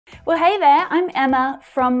Well, hey there, I'm Emma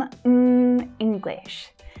from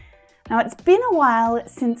English. Now, it's been a while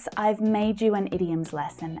since I've made you an idioms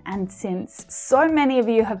lesson, and since so many of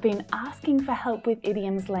you have been asking for help with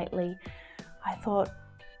idioms lately, I thought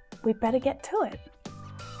we'd better get to it.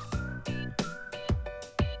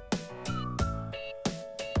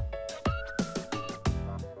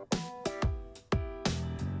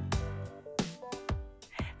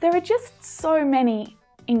 There are just so many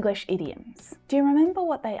English idioms. Do you remember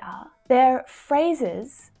what they are? They're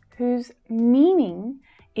phrases whose meaning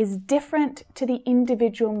is different to the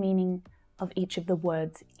individual meaning of each of the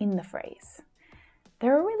words in the phrase.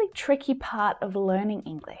 They're a really tricky part of learning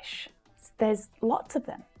English. There's lots of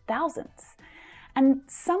them, thousands. And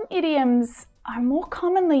some idioms are more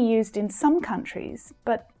commonly used in some countries,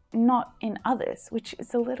 but not in others, which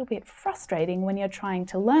is a little bit frustrating when you're trying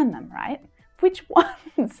to learn them, right? Which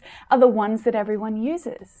ones are the ones that everyone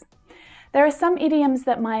uses? There are some idioms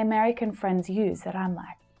that my American friends use that I'm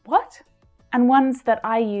like, what? And ones that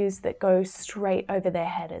I use that go straight over their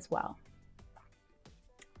head as well.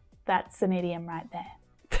 That's an idiom right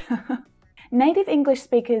there. Native English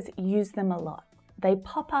speakers use them a lot. They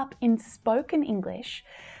pop up in spoken English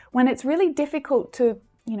when it's really difficult to,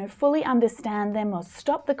 fully understand them or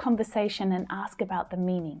stop the conversation and ask about the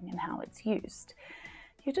meaning and how it's used.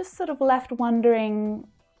 You're just sort of left wondering,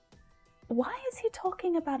 why is he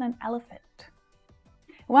talking about an elephant?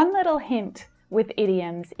 One little hint with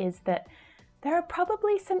idioms is that there are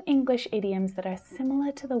probably some English idioms that are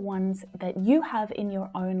similar to the ones that you have in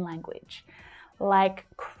your own language, like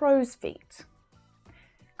crow's feet.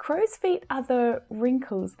 Crow's feet are the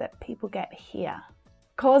wrinkles that people get here,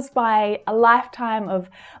 caused by a lifetime of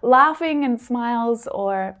laughing and smiles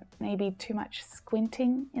or maybe too much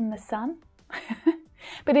squinting in the sun.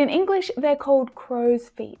 But in English, they're called crow's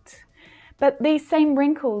feet. But these same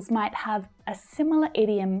wrinkles might have a similar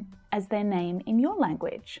idiom as their name in your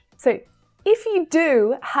language. So if you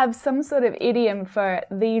do have some sort of idiom for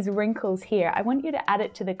these wrinkles here, I want you to add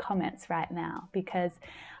it to the comments right now, because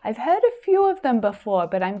I've heard a few of them before,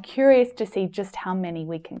 but I'm curious to see just how many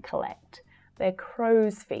we can collect. They're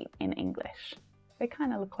crow's feet in English. They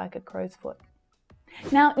kind of look like a crow's foot.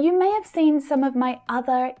 Now, you may have seen some of my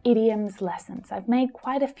other idioms lessons. I've made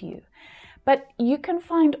quite a few, but you can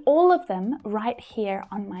find all of them right here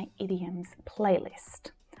on my idioms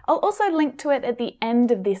playlist. I'll also link to it at the end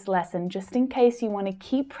of this lesson, just in case you want to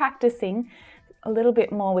keep practicing a little bit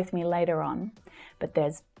more with me later on. But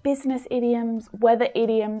there's business idioms, weather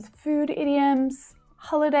idioms, food idioms,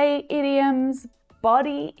 holiday idioms,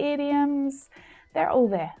 body idioms. They're all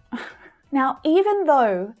there. Now, even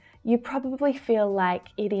though you probably feel like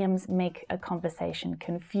idioms make a conversation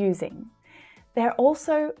confusing, they're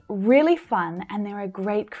also really fun and they're a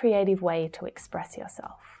great creative way to express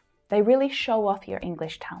yourself. They really show off your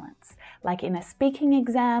English talents. Like in a speaking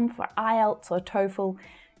exam for IELTS or TOEFL,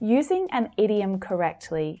 using an idiom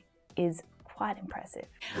correctly is quite impressive.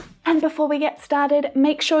 And before we get started,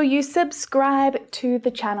 make sure you subscribe to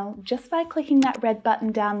the channel just by clicking that red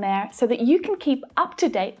button down there so that you can keep up to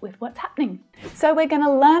date with what's happening. So we're going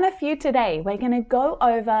to learn a few today. We're going to go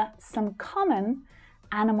over some common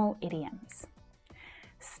animal idioms.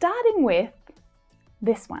 Starting with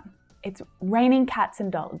this one. It's raining cats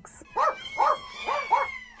and dogs.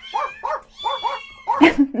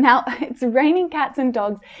 Now, it's raining cats and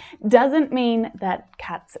dogs doesn't mean that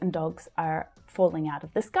cats and dogs are falling out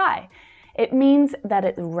of the sky. It means that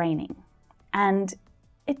it's raining. And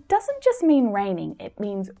it doesn't just mean raining, it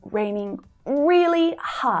means raining really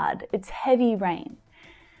hard. It's heavy rain.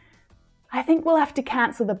 I think we'll have to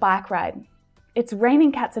cancel the bike ride. It's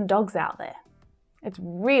raining cats and dogs out there. It's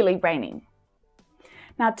really raining.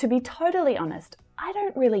 Now, to be totally honest, I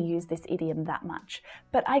don't really use this idiom that much,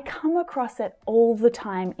 but I come across it all the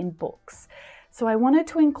time in books, so I wanted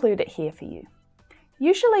to include it here for you.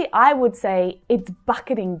 Usually I would say it's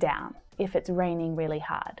bucketing down if it's raining really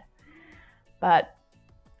hard. But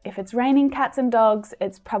if it's raining cats and dogs,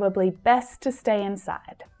 it's probably best to stay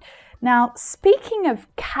inside. Now, speaking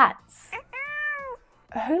of cats,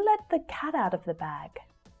 who let the cat out of the bag?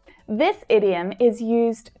 This idiom is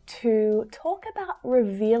used to talk about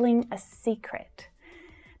revealing a secret.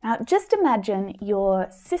 Now, just imagine your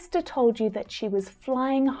sister told you that she was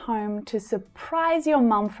flying home to surprise your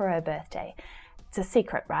mum for her birthday. It's a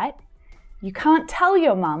secret, right? You can't tell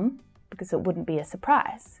your mum because it wouldn't be a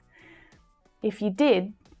surprise. If you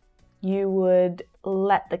did, you would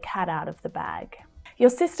let the cat out of the bag. Your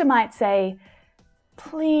sister might say,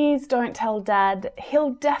 "Please don't tell Dad.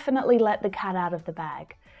 He'll definitely let the cat out of the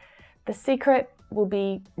bag." The secret will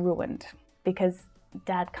be ruined because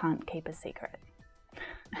Dad can't keep a secret.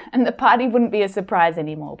 And the party wouldn't be a surprise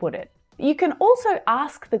anymore, would it? You can also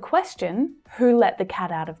ask the question, who let the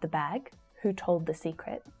cat out of the bag? Who told the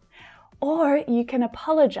secret? Or you can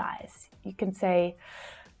apologize. You can say,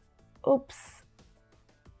 oops,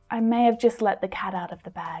 I may have just let the cat out of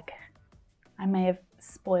the bag. I may have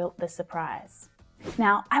spoilt the surprise.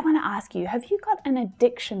 Now, I want to ask you, have you got an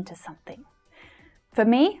addiction to something? For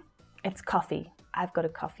me, it's coffee. I've got a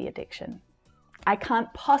coffee addiction. I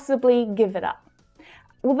can't possibly give it up.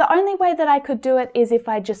 Well, the only way that I could do it is if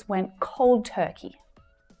I just went cold turkey.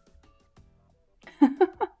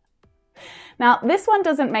 Now, this one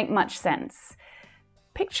doesn't make much sense.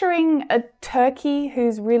 Picturing a turkey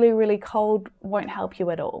who's really, really cold won't help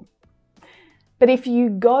you at all. But if you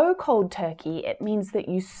go cold turkey, it means that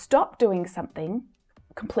you stop doing something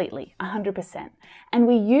completely, 100%. And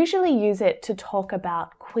we usually use it to talk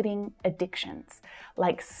about quitting addictions,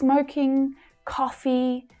 like smoking,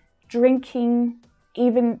 coffee, drinking,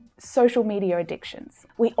 even social media addictions.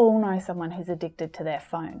 We all know someone who's addicted to their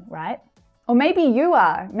phone, right? Or maybe you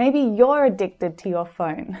are. Maybe you're addicted to your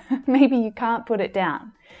phone. Maybe you can't put it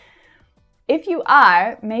down. If you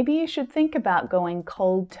are, maybe you should think about going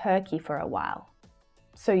cold turkey for a while.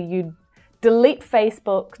 So you delete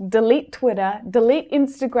Facebook, delete Twitter, delete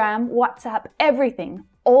Instagram, WhatsApp, everything,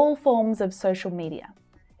 all forms of social media.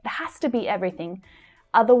 It has to be everything.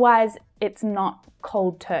 Otherwise, it's not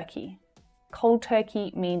cold turkey. Cold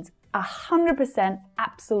turkey means 100%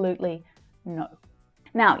 absolutely no.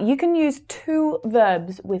 Now, you can use two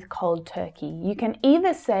verbs with cold turkey. You can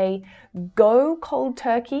either say go cold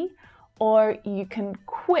turkey or you can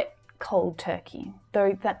quit cold turkey,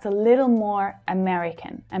 though that's a little more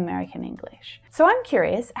American English. So I'm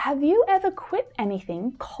curious, have you ever quit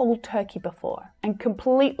anything cold turkey before and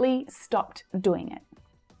completely stopped doing it?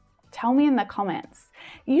 Tell me in the comments.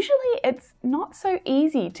 Usually it's not so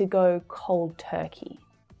easy to go cold turkey.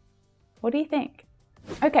 What do you think?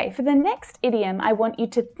 Okay, for the next idiom, I want you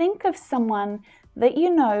to think of someone that you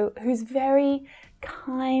know who's very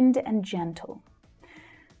kind and gentle.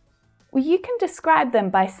 Well, you can describe them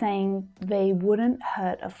by saying they wouldn't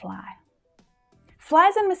hurt a fly.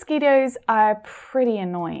 Flies and mosquitoes are pretty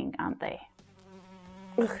annoying, aren't they?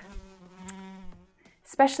 Ugh.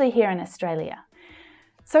 Especially here in Australia.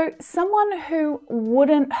 So someone who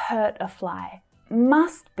wouldn't hurt a fly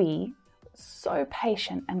must be so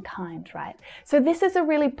patient and kind, right? So this is a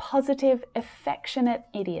really positive, affectionate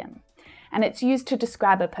idiom, and it's used to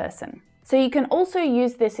describe a person. So you can also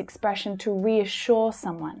use this expression to reassure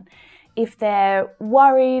someone. If they're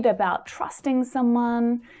worried about trusting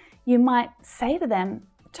someone, you might say to them,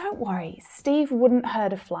 don't worry, Steve wouldn't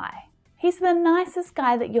hurt a fly. He's the nicest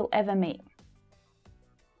guy that you'll ever meet.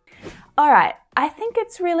 All right, I think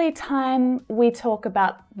it's really time we talk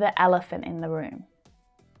about the elephant in the room.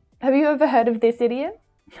 Have you ever heard of this idiom?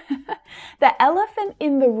 The elephant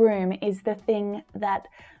in the room is the thing that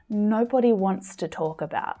nobody wants to talk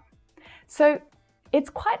about. So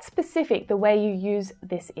it's quite specific the way you use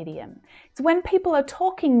this idiom. It's when people are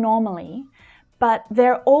talking normally, but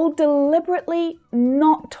they're all deliberately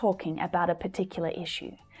not talking about a particular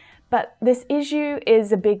issue. But this issue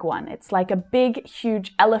is a big one. It's like a big,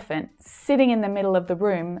 huge elephant sitting in the middle of the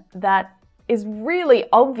room that is really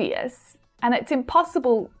obvious. And it's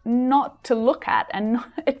impossible not to look at, and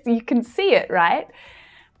you can see it, right?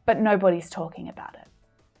 But nobody's talking about it.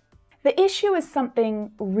 The issue is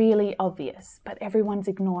something really obvious, but everyone's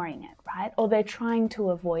ignoring it, right? Or they're trying to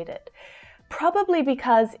avoid it. Probably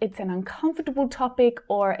because it's an uncomfortable topic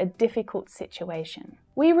or a difficult situation.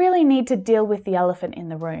 We really need to deal with the elephant in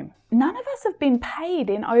the room. None of us have been paid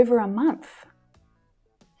in over a month.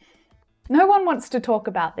 No one wants to talk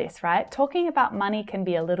about this, right? Talking about money can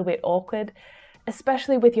be a little bit awkward,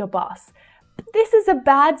 especially with your boss. But this is a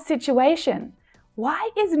bad situation.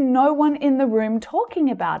 Why is no one in the room talking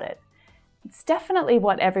about it? It's definitely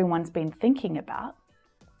what everyone's been thinking about.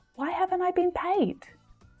 Why haven't I been paid?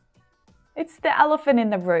 It's the elephant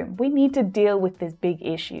in the room. We need to deal with this big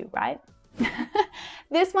issue, right?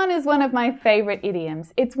 This one is one of my favorite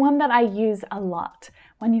idioms. It's one that I use a lot.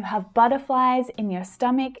 When you have butterflies in your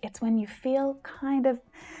stomach, it's when you feel kind of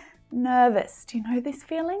nervous. Do you know this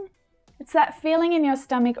feeling? It's that feeling in your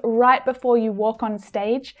stomach right before you walk on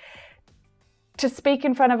stage to speak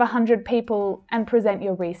in front of 100 people and present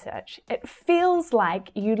your research. It feels like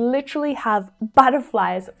you literally have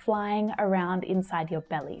butterflies flying around inside your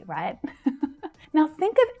belly, right? Now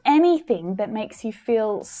think of anything that makes you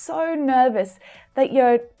feel so nervous that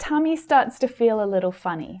your tummy starts to feel a little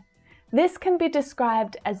funny. This can be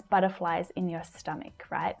described as butterflies in your stomach,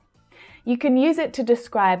 right? You can use it to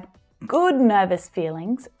describe good nervous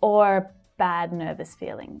feelings or bad nervous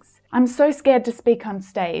feelings. I'm so scared to speak on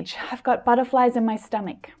stage. I've got butterflies in my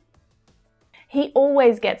stomach. He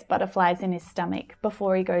always gets butterflies in his stomach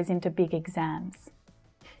before he goes into big exams.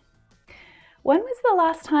 When was the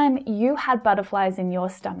last time you had butterflies in your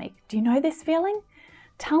stomach? Do you know this feeling?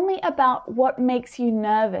 Tell me about what makes you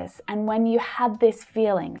nervous and when you had this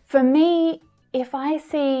feeling. For me, if I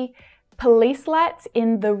see police lights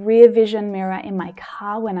in the rear vision mirror in my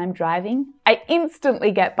car when I'm driving, I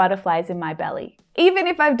instantly get butterflies in my belly, even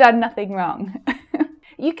if I've done nothing wrong.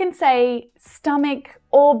 You can say stomach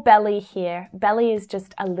or belly here. Belly is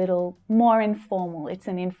just a little more informal. It's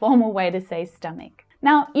an informal way to say stomach.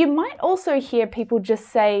 Now, you might also hear people just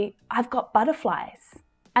say, I've got butterflies,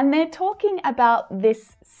 and they're talking about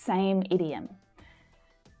this same idiom.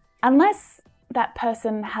 Unless that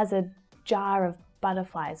person has a jar of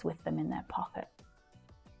butterflies with them in their pocket,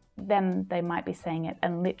 then they might be saying it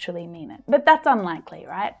and literally mean it. But that's unlikely,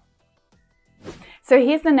 right? So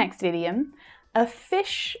here's the next idiom, a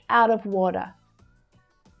fish out of water.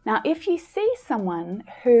 Now, if you see someone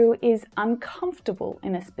who is uncomfortable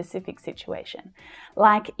in a specific situation,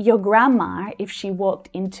 like your grandma if she walked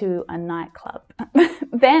into a nightclub,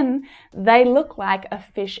 then they look like a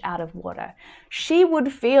fish out of water. She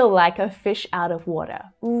would feel like a fish out of water.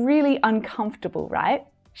 Really uncomfortable, right?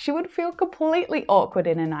 She would feel completely awkward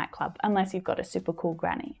in a nightclub unless you've got a super cool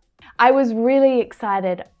granny. I was really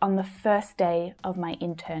excited on the first day of my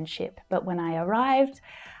internship, but when I arrived,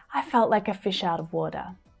 I felt like a fish out of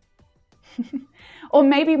water. Or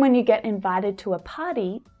maybe when you get invited to a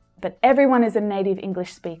party, but everyone is a native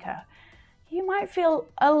English speaker, you might feel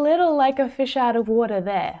a little like a fish out of water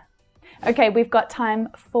there. Okay, we've got time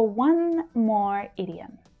for one more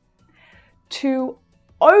idiom. To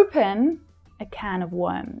open a can of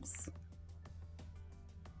worms.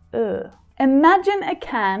 Ugh. Imagine a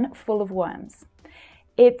can full of worms.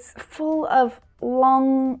 It's full of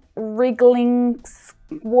long, wriggling,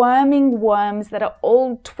 squirming worms that are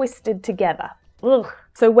all twisted together. Ugh.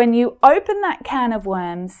 So when you open that can of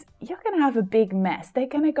worms, you're going to have a big mess. They're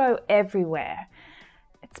going to go everywhere.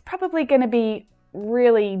 It's probably going to be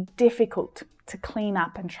really difficult to clean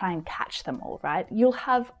up and try and catch them all, right? You'll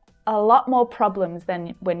have a lot more problems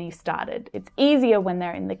than when you started. It's easier when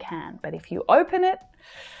they're in the can, but if you open it,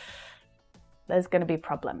 there's going to be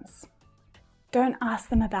problems. Don't ask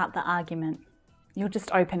them about the argument. You'll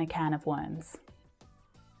just open a can of worms.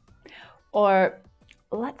 Or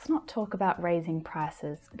let's not talk about raising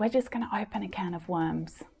prices. We're just going to open a can of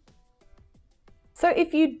worms. So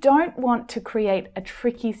if you don't want to create a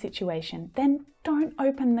tricky situation, then don't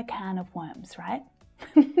open the can of worms, right?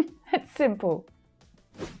 It's simple.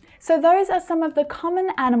 So those are some of the common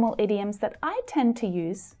animal idioms that I tend to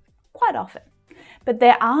use quite often. But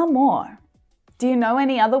there are more. Do you know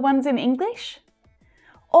any other ones in English?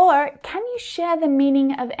 Or can you share the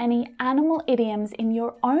meaning of any animal idioms in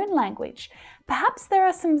your own language? Perhaps there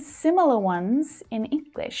are some similar ones in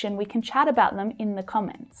English and we can chat about them in the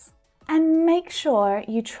comments. And make sure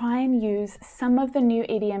you try and use some of the new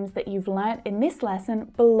idioms that you've learnt in this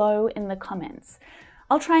lesson below in the comments.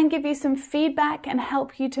 I'll try and give you some feedback and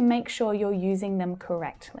help you to make sure you're using them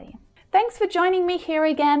correctly. Thanks for joining me here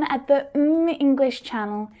again at the mmmEnglish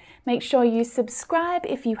channel. Make sure you subscribe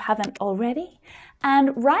if you haven't already.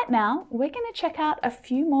 And right now, we're going to check out a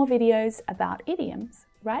few more videos about idioms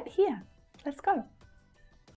right here. Let's go.